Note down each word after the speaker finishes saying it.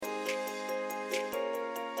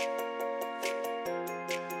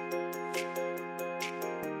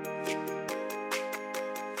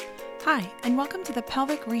Hi, and welcome to the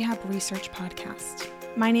Pelvic Rehab Research Podcast.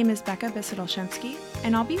 My name is Becca Bisadolshemsky,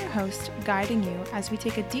 and I'll be your host, guiding you as we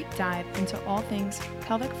take a deep dive into all things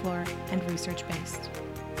pelvic floor and research-based.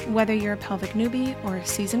 Whether you're a pelvic newbie or a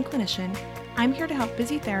seasoned clinician, I'm here to help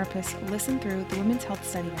busy therapists listen through the Women's Health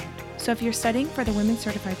Study Guide. So if you're studying for the Women's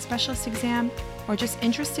Certified Specialist exam or just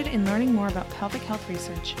interested in learning more about pelvic health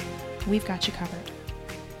research, we've got you covered.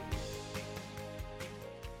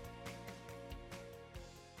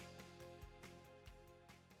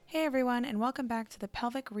 Hey everyone, and welcome back to the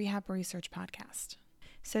Pelvic Rehab Research Podcast.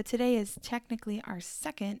 So today is technically our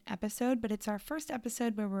second episode, but it's our first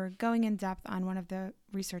episode where we're going in depth on one of the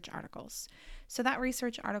research articles. So that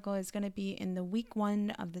research article is going to be in the week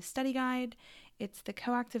 1 of the study guide. It's the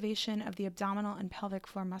co-activation of the abdominal and pelvic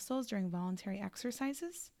floor muscles during voluntary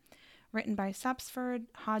exercises, written by Sapsford,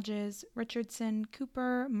 Hodges, Richardson,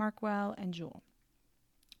 Cooper, Markwell, and Jull.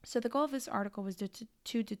 So the goal of this article was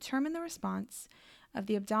to determine the response of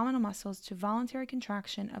the abdominal muscles to voluntary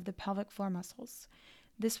contraction of the pelvic floor muscles.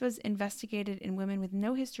 This was investigated in women with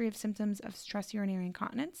no history of symptoms of stress urinary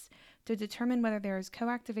incontinence to determine whether there is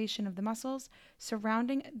co-activation of the muscles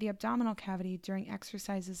surrounding the abdominal cavity during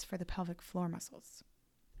exercises for the pelvic floor muscles.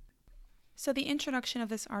 So the introduction of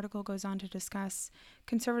this article goes on to discuss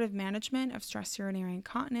conservative management of stress urinary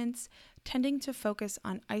incontinence, tending to focus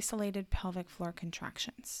on isolated pelvic floor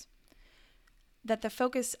contractions. That the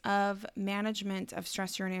focus of management of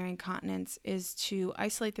stress urinary incontinence is to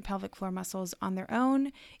isolate the pelvic floor muscles on their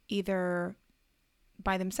own, either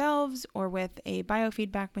by themselves or with a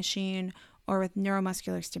biofeedback machine or with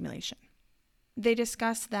neuromuscular stimulation. They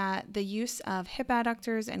discuss that the use of hip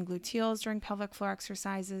adductors and gluteals during pelvic floor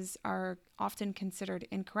exercises are often considered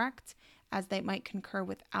incorrect, as they might concur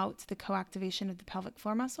without the co-activation of the pelvic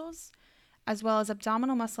floor muscles, as well as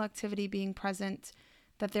abdominal muscle activity being present,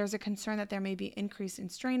 that there's a concern that there may be increase in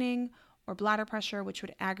straining or bladder pressure, which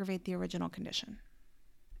would aggravate the original condition.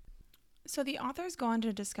 So the authors go on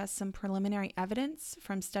to discuss some preliminary evidence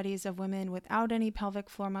from studies of women without any pelvic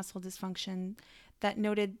floor muscle dysfunction that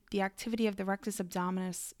noted the activity of the rectus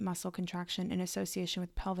abdominis muscle contraction in association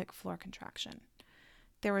with pelvic floor contraction.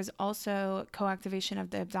 There was also co-activation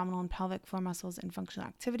of the abdominal and pelvic floor muscles in functional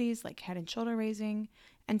activities like head and shoulder raising,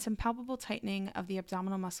 and some palpable tightening of the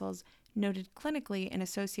abdominal muscles noted clinically in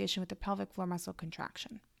association with the pelvic floor muscle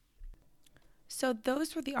contraction. So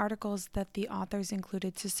those were the articles that the authors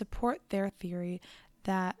included to support their theory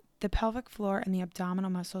that the pelvic floor and the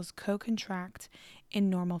abdominal muscles co-contract in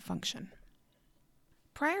normal function.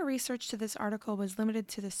 Prior research to this article was limited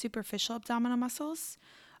to the superficial abdominal muscles,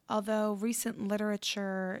 although recent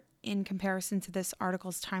literature in comparison to this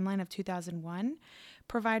article's timeline of 2001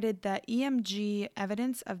 provided that EMG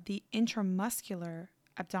evidence of the intramuscular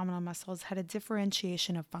abdominal muscles had a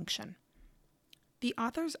differentiation of function. The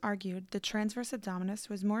authors argued the transverse abdominis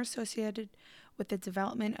was more associated with the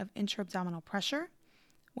development of intra-abdominal pressure,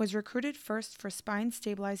 was recruited first for spine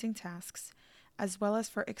stabilizing tasks, as well as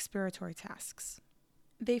for expiratory tasks.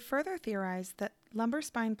 They further theorized that lumbar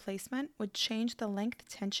spine placement would change the length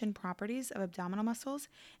tension properties of abdominal muscles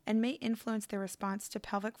and may influence their response to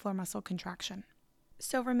pelvic floor muscle contraction.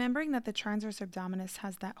 So remembering that the transverse abdominis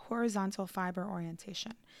has that horizontal fiber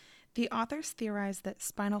orientation, the authors theorized that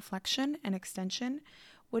spinal flexion and extension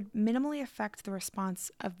would minimally affect the response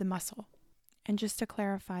of the muscle. And just to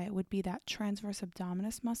clarify, it would be that transverse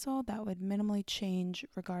abdominis muscle that would minimally change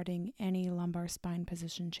regarding any lumbar spine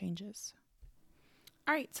position changes.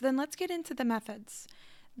 All right, so then let's get into the methods.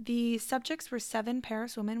 The subjects were 7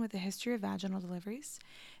 Paris women with a history of vaginal deliveries.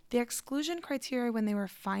 The exclusion criteria when they were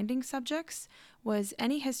finding subjects was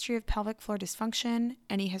any history of pelvic floor dysfunction,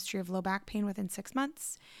 any history of low back pain within 6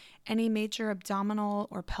 months, any major abdominal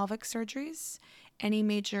or pelvic surgeries, any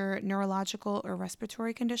major neurological or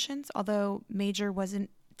respiratory conditions, although major wasn't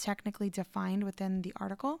technically defined within the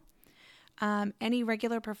article. Any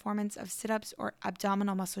regular performance of sit-ups or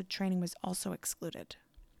abdominal muscle training was also excluded.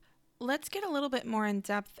 Let's get a little bit more in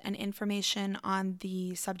depth and information on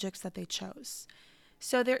the subjects that they chose.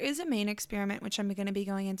 So there is a main experiment, which I'm going to be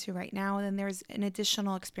going into right now, and then there's an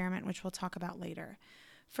additional experiment, which we'll talk about later.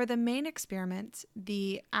 For the main experiment,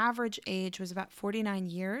 the average age was about 49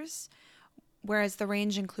 years, whereas the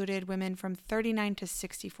range included women from 39 to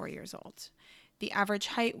 64 years old. The average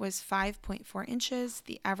height was 5.4 inches.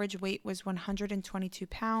 The average weight was 122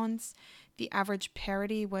 pounds. The average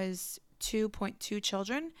parity was 2.2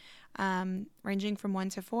 children, ranging from 1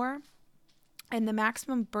 to 4. And the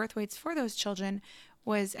maximum birth weights for those children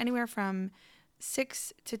was anywhere from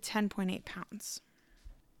 6 to 10.8 pounds.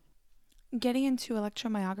 Getting into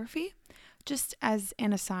electromyography, just as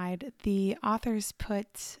an aside, the authors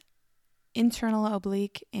put internal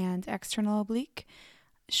oblique and external oblique,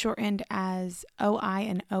 shortened as OI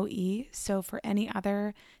and OE. So for any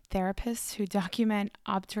other therapists who document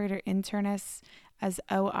obturator internists as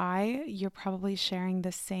OI, you're probably sharing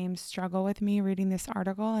the same struggle with me reading this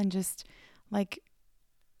article, and just like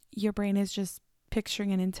your brain is just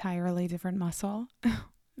picturing an entirely different muscle.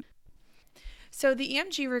 So the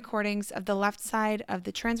EMG recordings of the left side of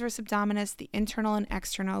the transverse abdominis, the internal and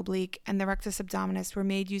external oblique, and the rectus abdominis were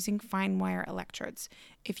made using fine wire electrodes.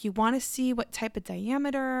 If you want to see what type of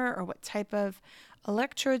diameter or what type of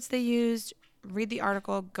electrodes they used, read the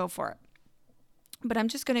article, go for it. But I'm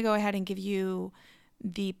just going to go ahead and give you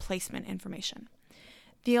the placement information.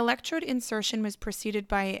 The electrode insertion was preceded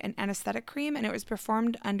by an anesthetic cream, and it was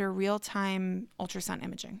performed under real-time ultrasound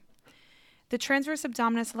imaging. The transverse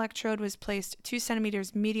abdominis electrode was placed 2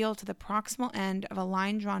 centimeters medial to the proximal end of a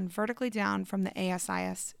line drawn vertically down from the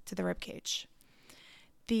ASIS to the ribcage.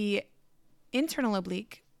 The internal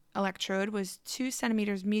oblique electrode was 2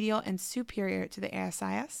 centimeters medial and superior to the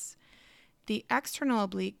ASIS. The external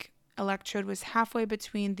oblique electrode was halfway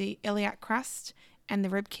between the iliac crest and the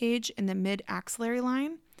ribcage in the mid-axillary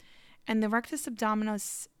line, and the rectus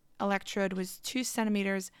abdominis electrode was 2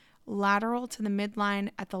 centimeters lateral to the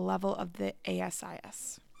midline at the level of the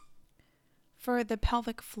ASIS. For the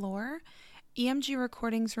pelvic floor, EMG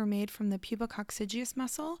recordings were made from the pubococcygeus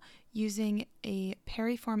muscle using a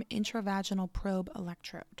piriform intravaginal probe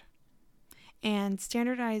electrode. And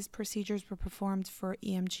standardized procedures were performed for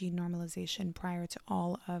EMG normalization prior to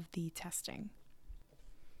all of the testing.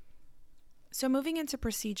 So moving into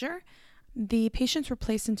procedure, the patients were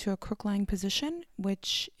placed into a crook-lying position,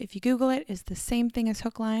 which, if you Google it, is the same thing as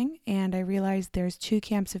hook-lying. And I realized there's two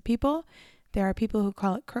camps of people. There are people who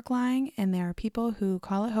call it crook-lying, and there are people who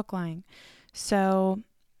call it hook-lying. So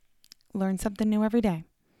learn something new every day.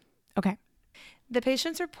 Okay. The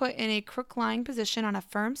patients are put in a crook-lying position on a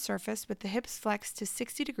firm surface with the hips flexed to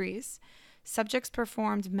 60 degrees. Subjects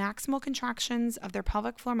performed maximal contractions of their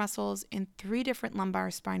pelvic floor muscles in 3 different lumbar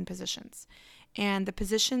spine positions, and the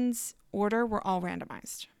positions order were all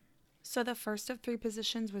randomized. So the first of 3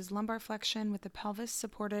 positions was lumbar flexion with the pelvis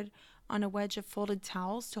supported on a wedge of folded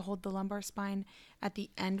towels to hold the lumbar spine at the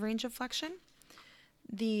end range of flexion.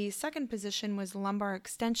 The second position was lumbar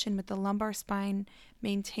extension with the lumbar spine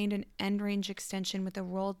maintained an end range extension with a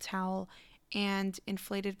rolled towel and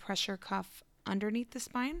inflated pressure cuff underneath the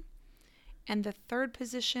spine. And the third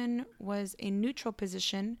position was a neutral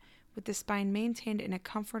position with the spine maintained in a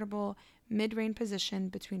comfortable mid-range position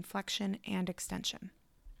between flexion and extension.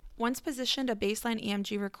 Once positioned, a baseline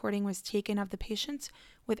EMG recording was taken of the patient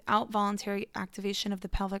without voluntary activation of the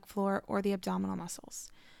pelvic floor or the abdominal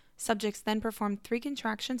muscles. Subjects then performed 3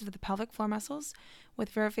 contractions of the pelvic floor muscles with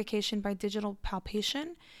verification by digital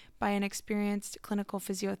palpation by an experienced clinical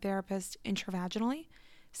physiotherapist intravaginally.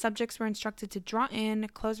 Subjects were instructed to draw in,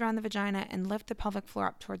 close around the vagina, and lift the pelvic floor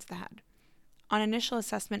up towards the head. On initial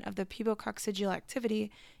assessment of the pubococcygeal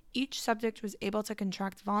activity, each subject was able to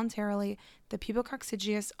contract voluntarily the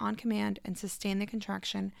pubococcygeus on command and sustain the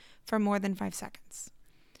contraction for more than 5 seconds.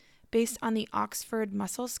 Based on the Oxford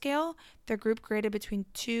Muscle Scale, the group graded between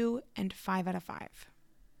 2 and 5 out of 5.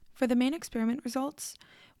 For the main experiment results,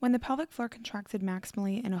 when the pelvic floor contracted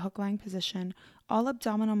maximally in a hook-lying position, all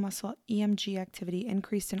abdominal muscle EMG activity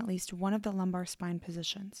increased in at least one of the lumbar spine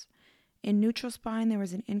positions. In neutral spine, there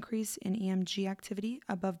was an increase in EMG activity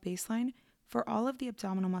above baseline for all of the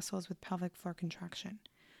abdominal muscles with pelvic floor contraction.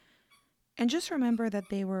 And just remember that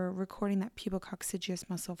they were recording that pubococcygeus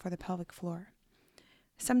muscle for the pelvic floor.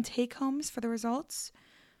 Some take-homes for the results,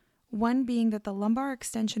 one being that the lumbar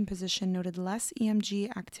extension position noted less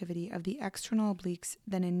EMG activity of the external obliques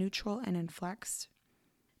than in neutral and in flex.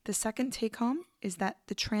 The second take-home is that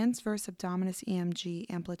the transverse abdominis EMG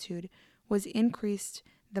amplitude was increased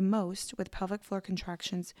the most with pelvic floor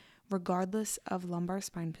contractions regardless of lumbar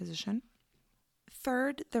spine position.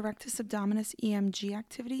 Third, the rectus abdominis EMG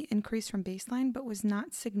activity increased from baseline but was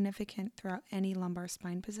not significant throughout any lumbar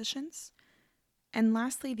spine positions. And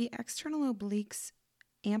lastly, the external obliques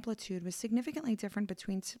amplitude was significantly different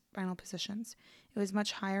between spinal positions. It was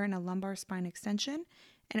much higher in a lumbar spine extension,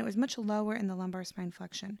 and it was much lower in the lumbar spine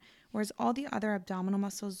flexion, whereas all the other abdominal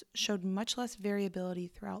muscles showed much less variability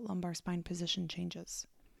throughout lumbar spine position changes.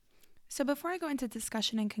 So before I go into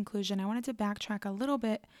discussion and conclusion, I wanted to backtrack a little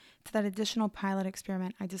bit to that additional pilot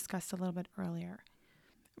experiment I discussed a little bit earlier.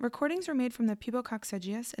 Recordings were made from the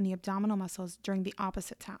pubococcygeus and the abdominal muscles during the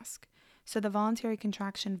opposite task. So the voluntary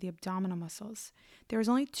contraction of the abdominal muscles. There was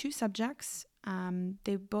only 2 subjects.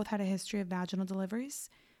 They both had a history of vaginal deliveries.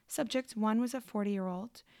 Subject 1 was a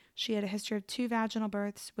 40-year-old. She had a history of 2 vaginal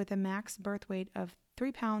births with a max birth weight of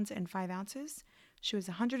 3 pounds and 5 ounces. She was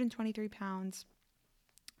 123 pounds,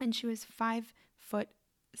 and she was 5 foot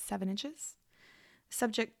 7 inches.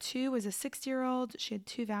 Subject 2 was a 60-year-old. She had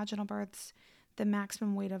 2 vaginal births. The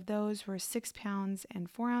maximum weight of those were 6 pounds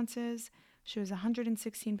and 4 ounces. She was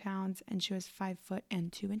 116 pounds, and she was 5 foot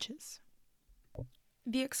and 2 inches.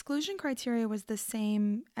 The exclusion criteria was the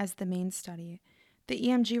same as the main study. The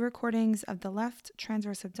EMG recordings of the left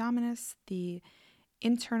transverse abdominis, the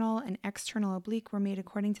internal and external oblique were made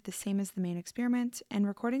according to the same as the main experiment, and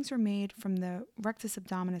recordings were made from the rectus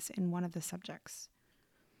abdominis in one of the subjects.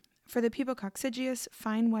 For the pubococcygeus,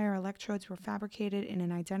 fine wire electrodes were fabricated in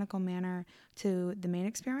an identical manner to the main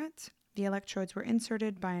experiment. The electrodes were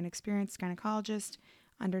inserted by an experienced gynecologist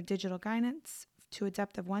under digital guidance to a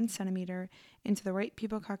depth of 1 centimeter into the right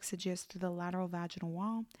pubococcygeus through the lateral vaginal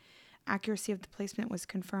wall. Accuracy of the placement was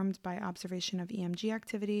confirmed by observation of EMG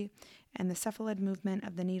activity and the cephalad movement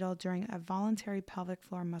of the needle during a voluntary pelvic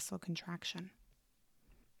floor muscle contraction.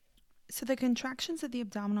 So the contractions of the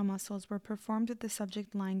abdominal muscles were performed with the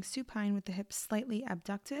subject lying supine with the hips slightly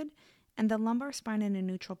abducted and the lumbar spine in a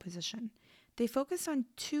neutral position. They focused on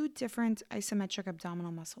 2 different isometric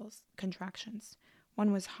abdominal muscles contractions.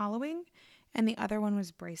 One was hollowing and the other one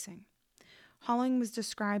was bracing. Hollowing was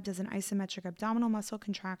described as an isometric abdominal muscle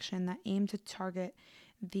contraction that aimed to target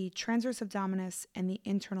the transverse abdominis and the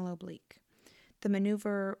internal oblique. The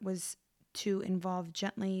maneuver was to involve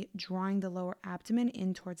gently drawing the lower abdomen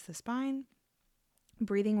in towards the spine.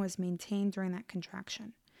 Breathing was maintained during that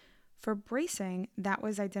contraction. For bracing, that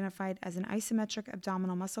was identified as an isometric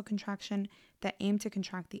abdominal muscle contraction that aimed to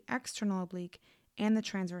contract the external oblique and the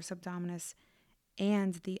transverse abdominis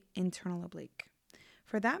and the internal oblique.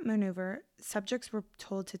 For that maneuver, subjects were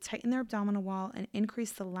told to tighten their abdominal wall and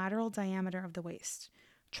increase the lateral diameter of the waist.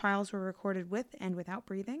 Trials were recorded with and without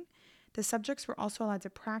breathing. The subjects were also allowed to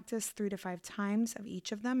practice 3 to 5 times of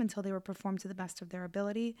each of them until they were performed to the best of their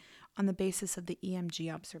ability on the basis of the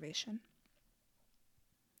EMG observation.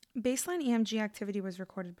 Baseline EMG activity was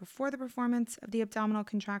recorded before the performance of the abdominal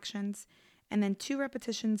contractions, and then 2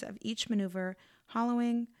 repetitions of each maneuver,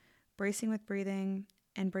 hollowing, bracing with breathing,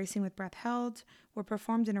 and bracing with breath held, were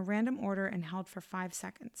performed in a random order and held for 5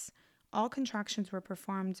 seconds. All contractions were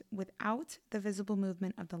performed without the visible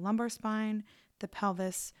movement of the lumbar spine, the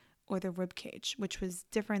pelvis, or the rib cage, which was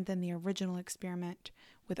different than the original experiment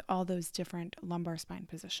with all those different lumbar spine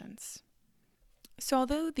positions. So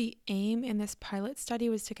although the aim in this pilot study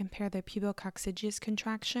was to compare the pubococcygeus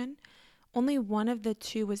contraction, only one of the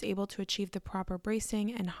 2 was able to achieve the proper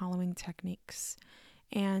bracing and hollowing techniques.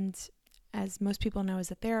 And as most people know as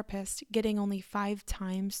a therapist, getting only 5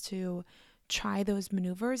 times to try those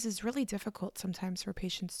maneuvers is really difficult sometimes for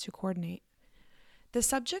patients to coordinate. The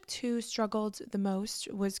subject who struggled the most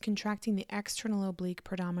was contracting the external oblique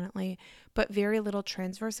predominantly, but very little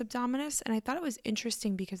transverse abdominis, and I thought it was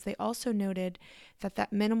interesting because they also noted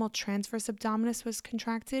that minimal transverse abdominis was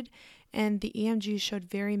contracted, and the EMG showed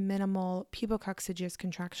very minimal pubococcygeus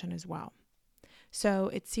contraction as well. So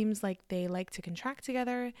it seems like they like to contract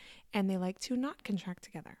together and they like to not contract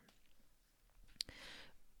together.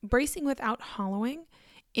 Bracing without hollowing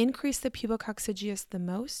increased the pubococcygeus the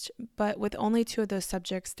most, but with only 2 of those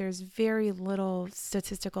subjects, there's very little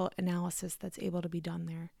statistical analysis that's able to be done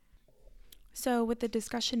there. So with the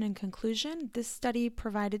discussion and conclusion, this study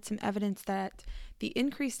provided some evidence that the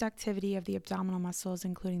increased activity of the abdominal muscles,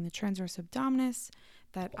 including the transverse abdominis,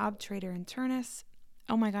 that obturator internus,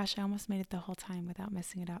 oh my gosh, I almost made it the whole time without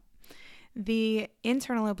messing it up. The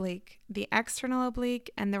internal oblique, the external oblique,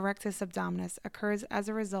 and the rectus abdominis occurs as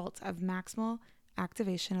a result of maximal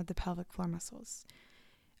activation of the pelvic floor muscles.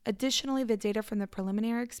 Additionally, the data from the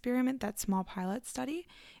preliminary experiment, that small pilot study,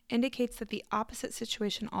 indicates that the opposite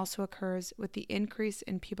situation also occurs with the increase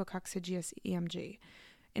in pubococcygeus EMG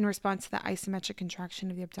in response to the isometric contraction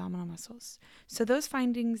of the abdominal muscles. So those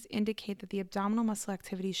findings indicate that the abdominal muscle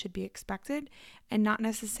activity should be expected and not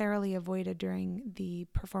necessarily avoided during the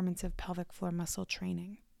performance of pelvic floor muscle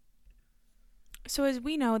training. So as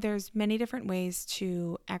we know, there's many different ways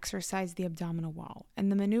to exercise the abdominal wall, and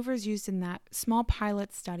the maneuvers used in that small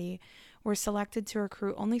pilot study were selected to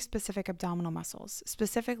recruit only specific abdominal muscles,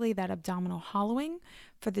 specifically that abdominal hollowing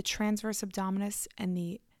for the transverse abdominis and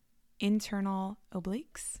the internal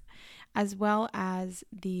obliques, as well as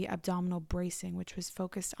the abdominal bracing, which was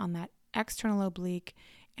focused on that external oblique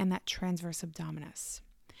and that transverse abdominis.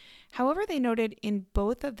 However, they noted in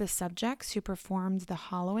both of the subjects who performed the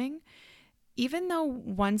hollowing, even though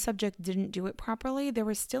one subject didn't do it properly, there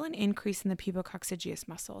was still an increase in the pubococcygeus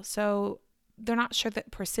muscle. So they're not sure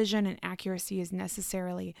that precision and accuracy is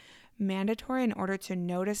necessarily mandatory in order to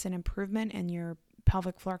notice an improvement in your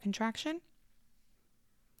pelvic floor contraction.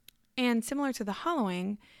 And similar to the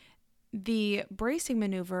hollowing, the bracing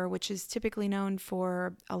maneuver, which is typically known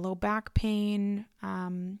for a low back pain,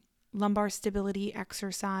 lumbar stability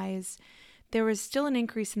exercise, there was still an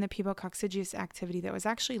increase in the pubococcygeus activity that was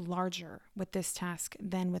actually larger with this task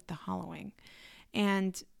than with the hollowing.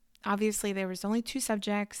 And obviously, there was only 2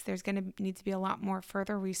 subjects. There's going to need to be a lot more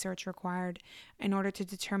further research required in order to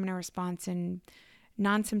determine a response in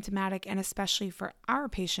non-symptomatic and especially for our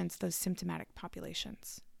patients, those symptomatic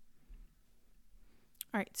populations.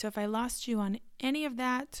 All right, so if I lost you on any of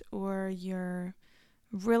that, or you're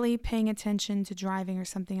really paying attention to driving or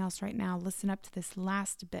something else right now, listen up to this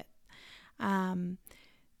last bit.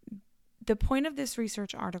 The point of this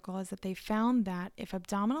research article is that they found that if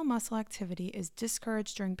abdominal muscle activity is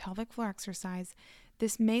discouraged during pelvic floor exercise,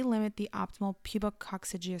 this may limit the optimal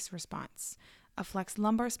pubococcygeus response. A flexed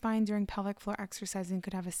lumbar spine during pelvic floor exercising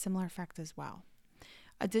could have a similar effect as well.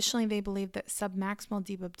 Additionally, they believe that submaximal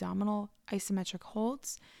deep abdominal isometric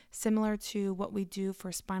holds, similar to what we do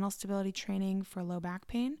for spinal stability training for low back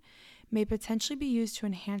pain, may potentially be used to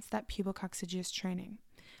enhance that pubococcygeus training.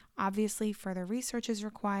 Obviously, further research is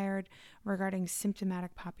required regarding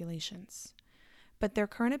symptomatic populations. But their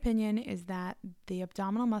current opinion is that the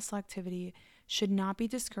abdominal muscle activity should not be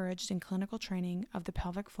discouraged in clinical training of the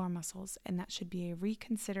pelvic floor muscles, and that should be a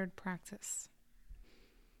reconsidered practice.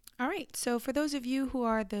 All right, so for those of you who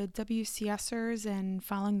are the WCSers and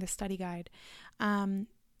following the study guide,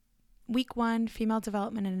 Week 1, Female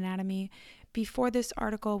Development and Anatomy, before this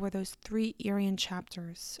article were those 3 Irian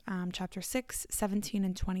chapters, chapter 6, 17,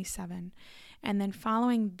 and 27. And then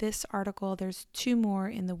following this article, there's 2 more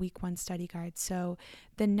in the Week 1 study guide. So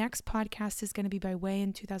the next podcast is going to be by Way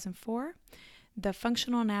in 2004, The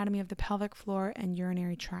Functional Anatomy of the Pelvic Floor and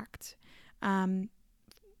Urinary Tract.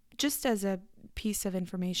 Just as a piece of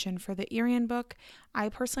information, for the Irian book, I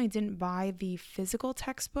personally didn't buy the physical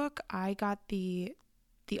textbook. I got the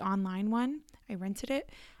online one. I rented it.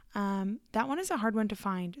 That one is a hard one to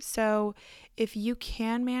find. So if you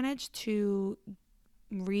can manage to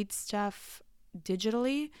read stuff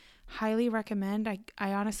digitally, highly recommend.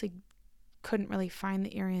 I honestly couldn't really find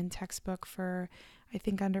the Irian textbook for, I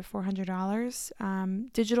think, under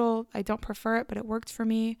 $400. Digital, I don't prefer it, but it worked for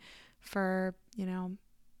me for,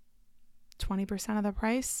 20% of the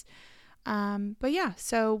price. But yeah,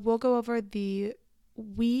 so we'll go over the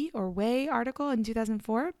Way article in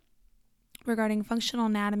 2004 regarding functional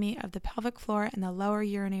anatomy of the pelvic floor and the lower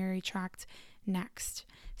urinary tract next.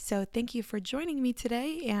 So thank you for joining me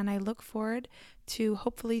today, and I look forward to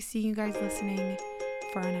hopefully seeing you guys listening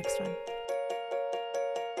for our next one.